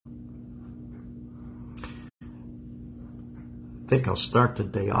think I'll start the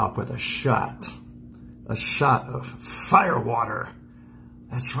day off with a shot of fire water.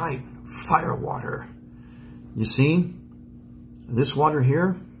 That's right, fire water. You see, this water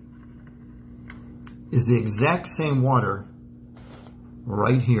here is the exact same water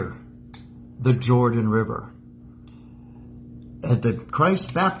right here, the Jordan River. At the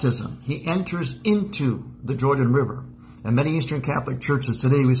Christ baptism, he enters into the Jordan River. In many Eastern Catholic churches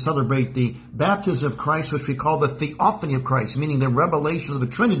today, we celebrate the baptism of Christ, which we call the theophany of Christ, meaning the revelation of the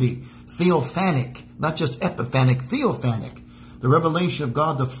Trinity, theophanic, not just epiphanic, theophanic. The revelation of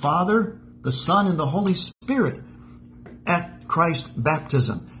God the Father, the Son, and the Holy Spirit at Christ's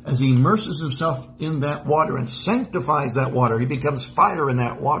baptism. As he immerses himself in that water and sanctifies that water, he becomes fire in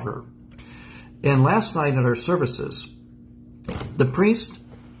that water. And last night at our services, the priest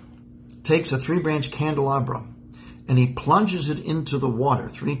takes a 3-branch candelabra and he plunges it into the water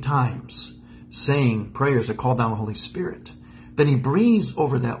 3 times, saying prayers that call down the Holy Spirit. Then he breathes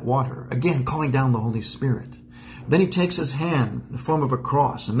over that water, again calling down the Holy Spirit. Then he takes his hand in the form of a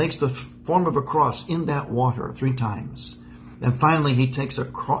cross and makes the form of a cross in that water 3 times. And finally he takes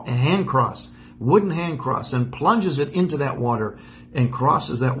a hand cross, wooden hand cross, and plunges it into that water and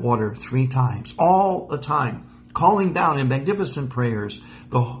crosses that water 3 times. All the time, calling down in magnificent prayers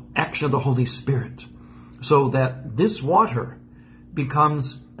the action of the Holy Spirit, so that this water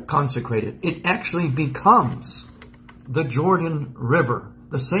becomes consecrated. It actually becomes the Jordan River,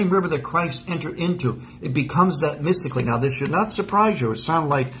 the same river that Christ entered into. It becomes that mystically. Now, this should not surprise you or sound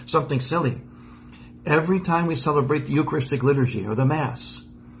like something silly. Every time we celebrate the Eucharistic liturgy or the Mass,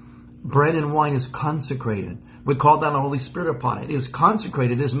 bread and wine is consecrated. We call down the Holy Spirit upon it. It is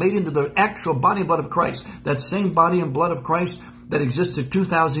consecrated. It is made into the actual body and blood of Christ. That same body and blood of Christ that existed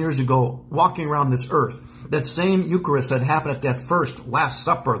 2,000 years ago, walking around this earth. That same Eucharist that happened at that first Last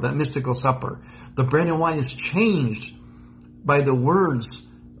Supper, that mystical supper. The bread and wine is changed by the words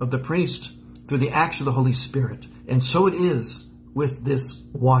of the priest through the action of the Holy Spirit. And so it is with this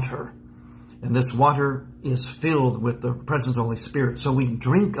water. And this water is filled with the presence of the Holy Spirit. So we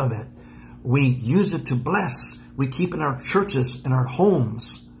drink of it. We use it to bless. We keep in our churches and our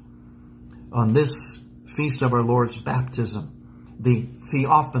homes on this feast of our Lord's baptism. The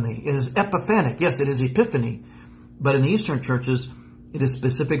theophany. It is epiphanic. Yes, it is epiphany. But in the Eastern churches, it is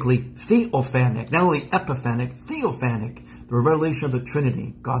specifically theophanic. Not only epiphanic, theophanic. The revelation of the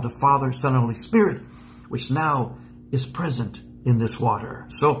Trinity, God the Father, Son, and Holy Spirit, which now is present in this water.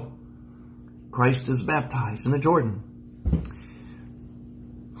 So, Christ is baptized in the Jordan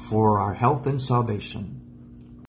for our health and salvation.